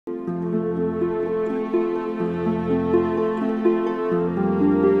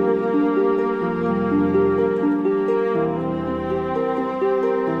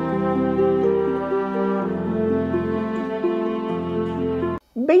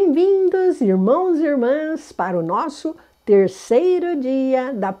bem-vindos, irmãos e irmãs, para o nosso terceiro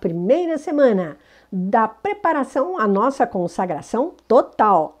dia da primeira semana da preparação à nossa consagração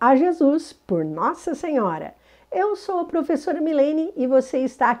total a Jesus por Nossa Senhora. Eu sou a professora Milene e você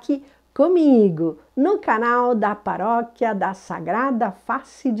está aqui comigo no canal da Paróquia da Sagrada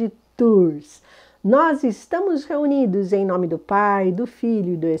Face de Tours. Nós estamos reunidos em nome do Pai, do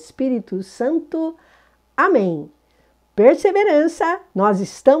Filho e do Espírito Santo. Amém. Perseverança, nós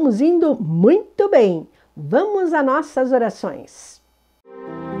estamos indo muito bem. Vamos às nossas orações.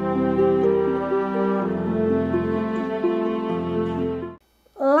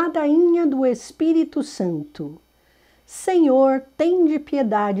 Ladainha do Espírito Santo. Senhor, tende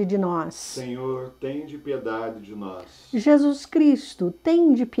piedade de nós. Senhor, tende piedade de nós. Jesus Cristo,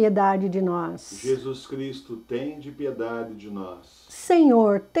 tende piedade de nós. Jesus Cristo, tende piedade de nós.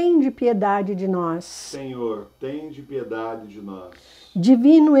 Senhor, tende piedade de nós. Senhor, tende piedade de nós.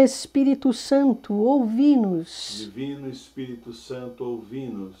 Divino Espírito Santo, ouvi-nos. Divino Espírito Santo,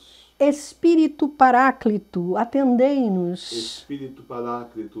 ouvi-nos. Espírito Paráclito, atendei-nos. Espírito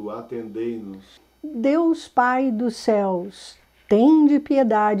Paráclito, atendei-nos. Deus Pai dos céus, tende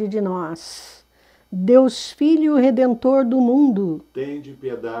piedade de nós. Deus Filho Redentor do mundo, tende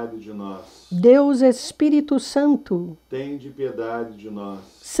piedade de nós. Deus Espírito Santo, tende piedade de nós.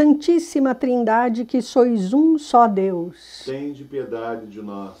 Santíssima Trindade, que sois um só Deus, tende piedade de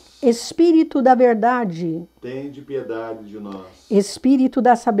nós. Espírito da verdade, tende piedade de nós. Espírito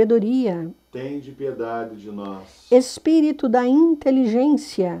da sabedoria, tende piedade de nós. Espírito da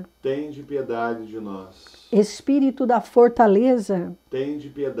inteligência, tende piedade de nós. Espírito da fortaleza, tende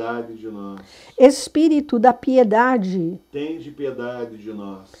piedade de nós. Espírito da piedade, tende piedade de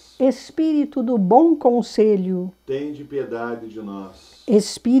nós. Espírito do bom conselho, tende piedade de nós.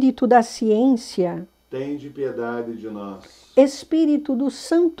 Espírito da ciência, tende piedade de nós. Espírito do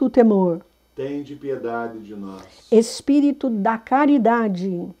santo temor, tende piedade de nós. Espírito da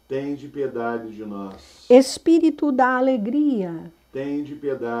caridade, tende piedade de nós. Espírito da alegria, tende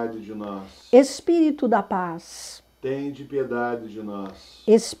piedade de nós. Espírito da paz, tende piedade de nós.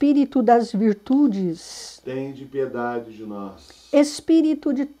 Espírito das virtudes, tende piedade de nós.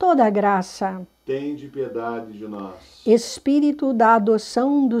 Espírito de toda graça, tende piedade de nós. Espírito da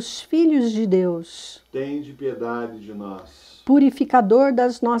adoção dos filhos de Deus, tende piedade de nós. Purificador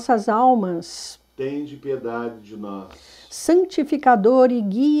das nossas almas, tende piedade de nós. Santificador e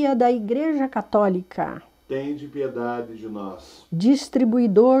guia da Igreja Católica, tende piedade de nós.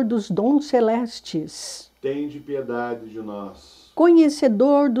 Distribuidor dos dons celestes, tende piedade de nós.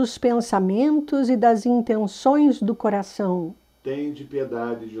 Conhecedor dos pensamentos e das intenções do coração, tende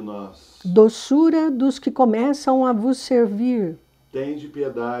piedade de nós. Doçura dos que começam a vos servir, tende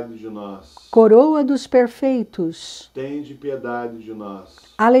piedade de nós. Coroa dos perfeitos, tende piedade de nós.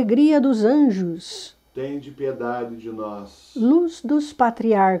 Alegria dos anjos, tende piedade de nós. Luz dos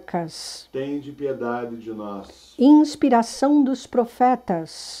patriarcas, tende piedade de nós. Inspiração dos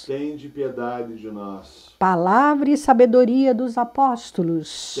profetas, tende piedade de nós. Palavra e sabedoria dos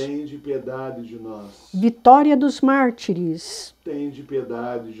apóstolos, tende piedade de nós. Vitória dos mártires, tende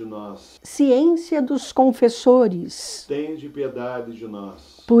piedade de nós. Ciência dos confessores, tende piedade de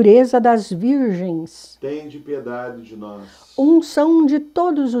nós. Pureza das virgens, tende piedade de nós. Unção de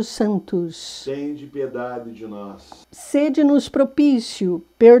todos os santos, tende piedade de nós. Sede-nos propício,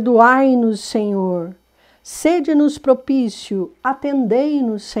 perdoai-nos, Senhor. Sede-nos propício,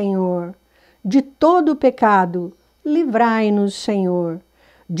 atendei-nos, Senhor. De todo pecado, livrai-nos, Senhor.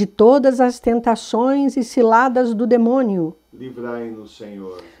 De todas as tentações e ciladas do demônio, livrai-nos,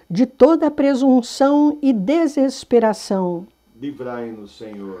 Senhor. De toda presunção e desesperação, livrai-nos,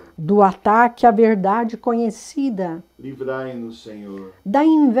 Senhor. Do ataque à verdade conhecida, livrai-nos, Senhor. Da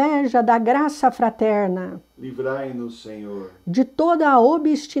inveja da graça fraterna, livrai-nos, Senhor. De toda a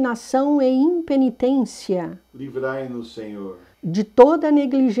obstinação e impenitência, livrai-nos, Senhor. De toda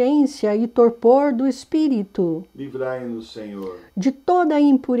negligência e torpor do espírito, livrai-nos, Senhor. De toda a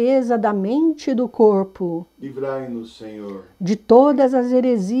impureza da mente e do corpo, livrai-nos, Senhor. De todas as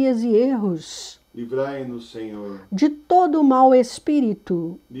heresias e erros, livrai-nos, Senhor. De todo o mau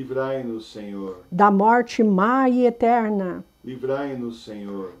espírito, livrai-nos, Senhor. Da morte má e eterna, livrai-nos,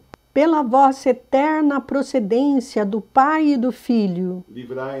 Senhor. Pela vossa eterna procedência do Pai e do Filho,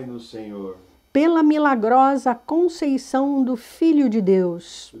 livrai-nos, Senhor. Pela milagrosa conceição do Filho de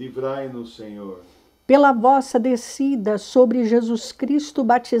Deus, livrai-nos, Senhor. Pela vossa descida sobre Jesus Cristo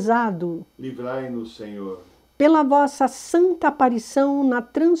batizado, livrai-nos, Senhor. Pela vossa santa aparição na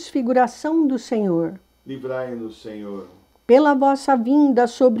transfiguração do Senhor, livrai-nos, Senhor. Pela vossa vinda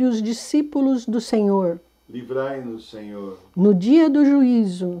sobre os discípulos do Senhor, Livrai-nos, Senhor. No dia do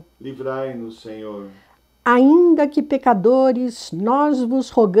juízo, Livrai-nos, Senhor. ainda que pecadores, nós vos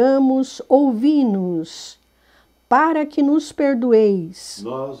rogamos, ouvi-nos, para que nos perdoeis,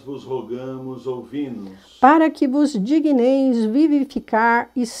 Nós vos rogamos, ouvi-nos. para que vos digneis vivificar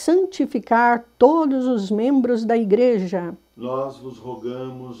e santificar todos os membros da Igreja, Nós vos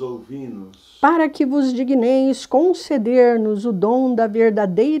rogamos, ouvi-nos. para que vos digneis conceder-nos o dom da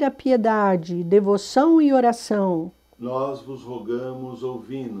verdadeira piedade, devoção e oração, Nós vos rogamos,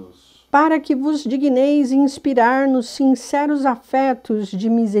 ouvi-nos. para que vos digneis inspirar-nos sinceros afetos de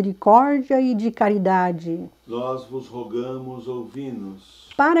misericórdia e de caridade, Nós vos rogamos, ouvi-nos.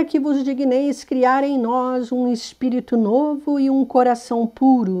 para que vos digneis criar em nós um espírito novo e um coração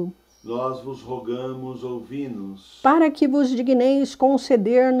puro, Nós vos rogamos, ouvi-nos. para que vos digneis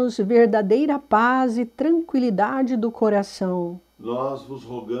conceder-nos verdadeira paz e tranquilidade do coração, Nós vos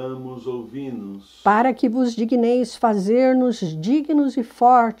rogamos, ouvi-nos. para que vos digneis fazer-nos dignos e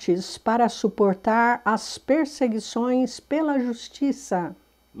fortes para suportar as perseguições pela justiça,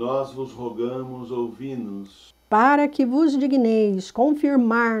 Nós vos rogamos, ouvi-nos. para que vos digneis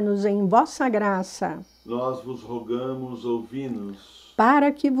confirmar-nos em vossa graça, Nós vos rogamos, ouvi-nos.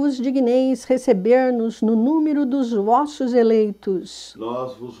 para que vos digneis receber-nos no número dos vossos eleitos,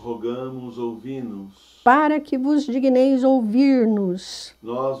 Nós vos rogamos, ouvi-nos. para que vos digneis ouvir-nos,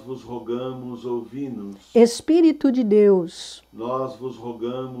 Nós vos rogamos, ouvi-nos. Espírito de Deus, Nós vos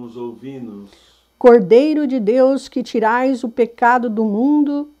rogamos, ouvi-nos. Cordeiro de Deus, que tirais o pecado do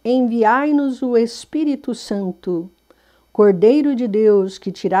mundo, enviai-nos o Espírito Santo. Cordeiro de Deus,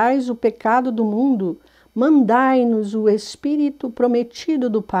 que tirais o pecado do mundo, mandai-nos o Espírito prometido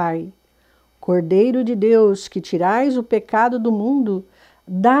do Pai. Cordeiro de Deus, que tirais o pecado do mundo,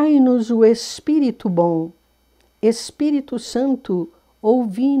 dai-nos o Espírito bom. Espírito Santo,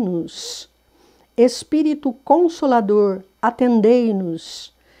 ouvi-nos. Espírito Consolador,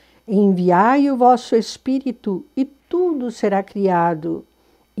 atendei-nos. Enviai o vosso Espírito, e tudo será criado,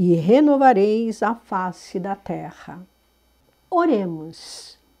 e renovareis a face da terra.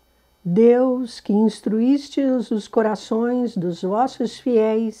 Oremos. Deus, que instruístes os corações dos vossos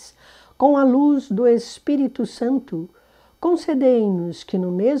fiéis com a luz do Espírito Santo, concedei-nos que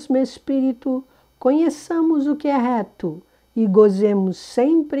no mesmo Espírito conheçamos o que é reto e gozemos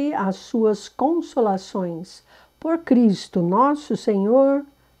sempre as suas consolações. Por Cristo nosso Senhor.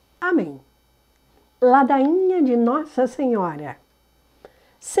 Amém. Ladainha de Nossa Senhora.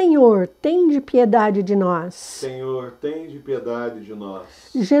 Senhor, tende piedade de nós. Senhor, tende piedade de nós.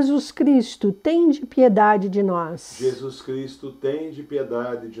 Jesus Cristo, tende piedade de nós. Jesus Cristo, tende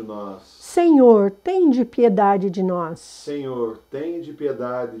piedade de nós. Senhor, tende piedade de nós. Senhor, tende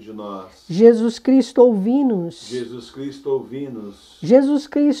piedade de nós. Jesus Cristo, ouvi-nos. Jesus Cristo, ouvi-nos. Jesus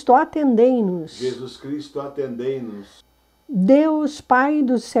Cristo, atendei-nos. Jesus Cristo, atendei-nos. Deus, Pai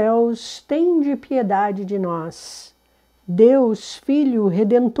dos céus, tende piedade de nós. Deus, Filho,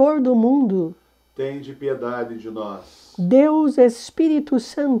 Redentor do mundo, tende piedade de nós. Deus, Espírito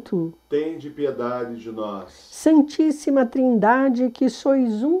Santo, tende piedade de nós. Santíssima Trindade, que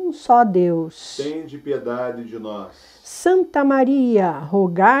sois um só Deus, tende piedade de nós. Santa Maria,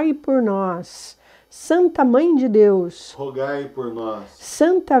 rogai por nós. Santa Mãe de Deus, rogai por nós.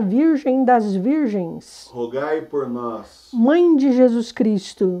 Santa Virgem das Virgens, rogai por nós. Mãe de Jesus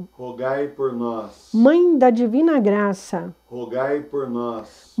Cristo, rogai por nós. Mãe da Divina Graça, rogai por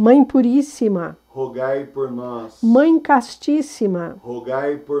nós. Mãe Puríssima, rogai por nós. Mãe Castíssima,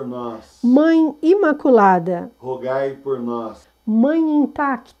 rogai por nós. Mãe Imaculada, rogai por nós. Mãe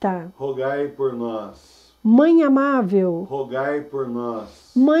Intacta, rogai por nós. Mãe Amável, rogai por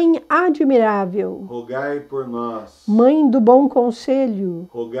nós. Mãe Admirável, rogai por nós. Mãe do Bom Conselho,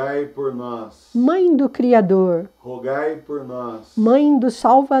 rogai por nós. Mãe do Criador, rogai por nós. Mãe do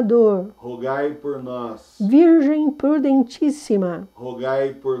Salvador, rogai por nós. Virgem Prudentíssima,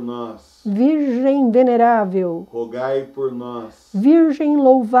 rogai por nós. Virgem Venerável, rogai por nós. Virgem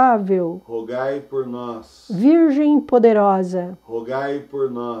Louvável, rogai por nós. Virgem Poderosa, rogai por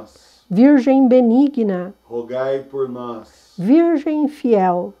nós. Virgem Benigna, rogai por nós. Virgem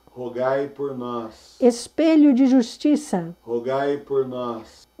Fiel, rogai por nós. Espelho de Justiça, rogai por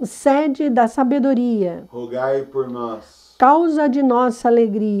nós. Sede da Sabedoria, rogai por nós. Causa de nossa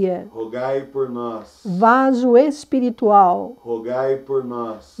alegria, rogai por nós. Vaso espiritual, rogai por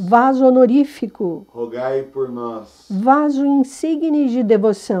nós. Vaso honorífico, rogai por nós. Vaso insigne de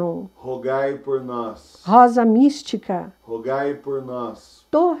devoção, rogai por nós. Rosa mística, rogai por nós.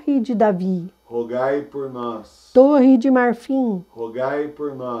 Torre de Davi, rogai por nós. Torre de marfim, Rogai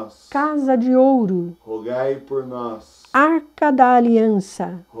por nós. casa de ouro, Rogai por nós. arca da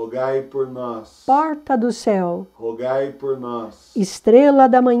aliança, Rogai por nós. porta do céu, Rogai por nós. estrela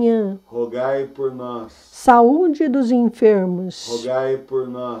da manhã, Rogai por nós. saúde dos enfermos, Rogai por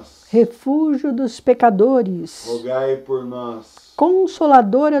nós. refúgio dos pecadores, Rogai por nós.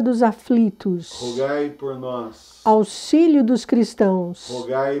 consoladora dos aflitos, Rogai por nós. auxílio dos cristãos,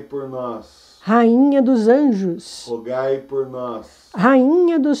 Rogai por nós. rainha dos anjos, Rogai por nós.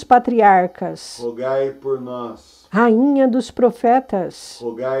 rainha dos patriarcas, Rogai por nós. rainha dos profetas,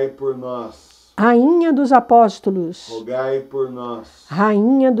 Rogai por nós. rainha dos apóstolos, Rogai por nós.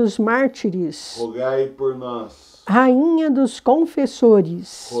 rainha dos mártires, Rogai por nós. rainha dos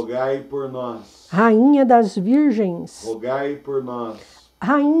confessores, Rogai por nós. rainha das virgens, Rogai por nós.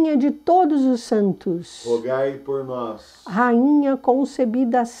 rainha de todos os santos, Rogai por nós. rainha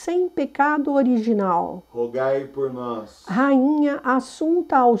concebida sem pecado original, Rogai por nós. rainha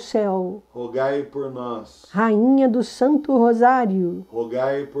assunta ao céu, Rogai por nós. rainha do Santo Rosário,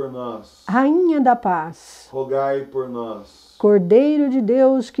 Rogai por nós. rainha da paz, Rogai por nós. Cordeiro de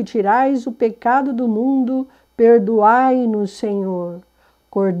Deus que tirais o pecado do mundo, perdoai-nos, Senhor.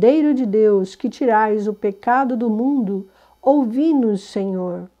 Cordeiro de Deus que tirais o pecado do mundo, ouvi-nos,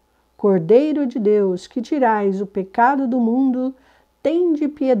 Senhor. Cordeiro de Deus que tirais o pecado do mundo, tende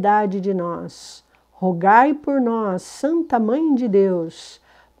piedade de nós. Rogai por nós, Santa Mãe de Deus,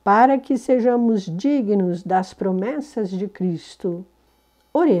 para que sejamos dignos das promessas de Cristo.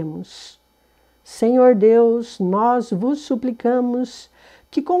 Oremos. Senhor Deus, nós vos suplicamos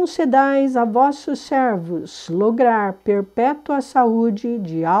que concedais a vossos servos lograr perpétua saúde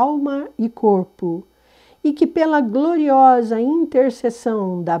de alma e corpo, e que pela gloriosa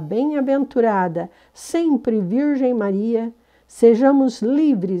intercessão da bem-aventurada sempre Virgem Maria, sejamos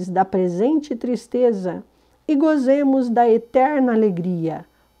livres da presente tristeza e gozemos da eterna alegria.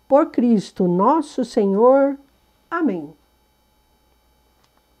 Por Cristo nosso Senhor. Amém.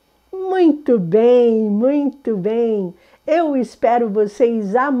 Muito bem, muito bem. Eu espero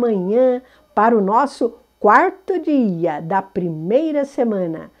vocês amanhã para o nosso 4º dia da primeira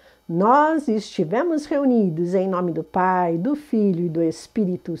semana. Nós estivemos reunidos em nome do Pai, do Filho e do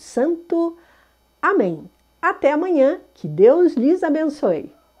Espírito Santo. Amém. Até amanhã. Que Deus lhes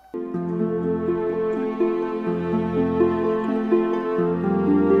abençoe.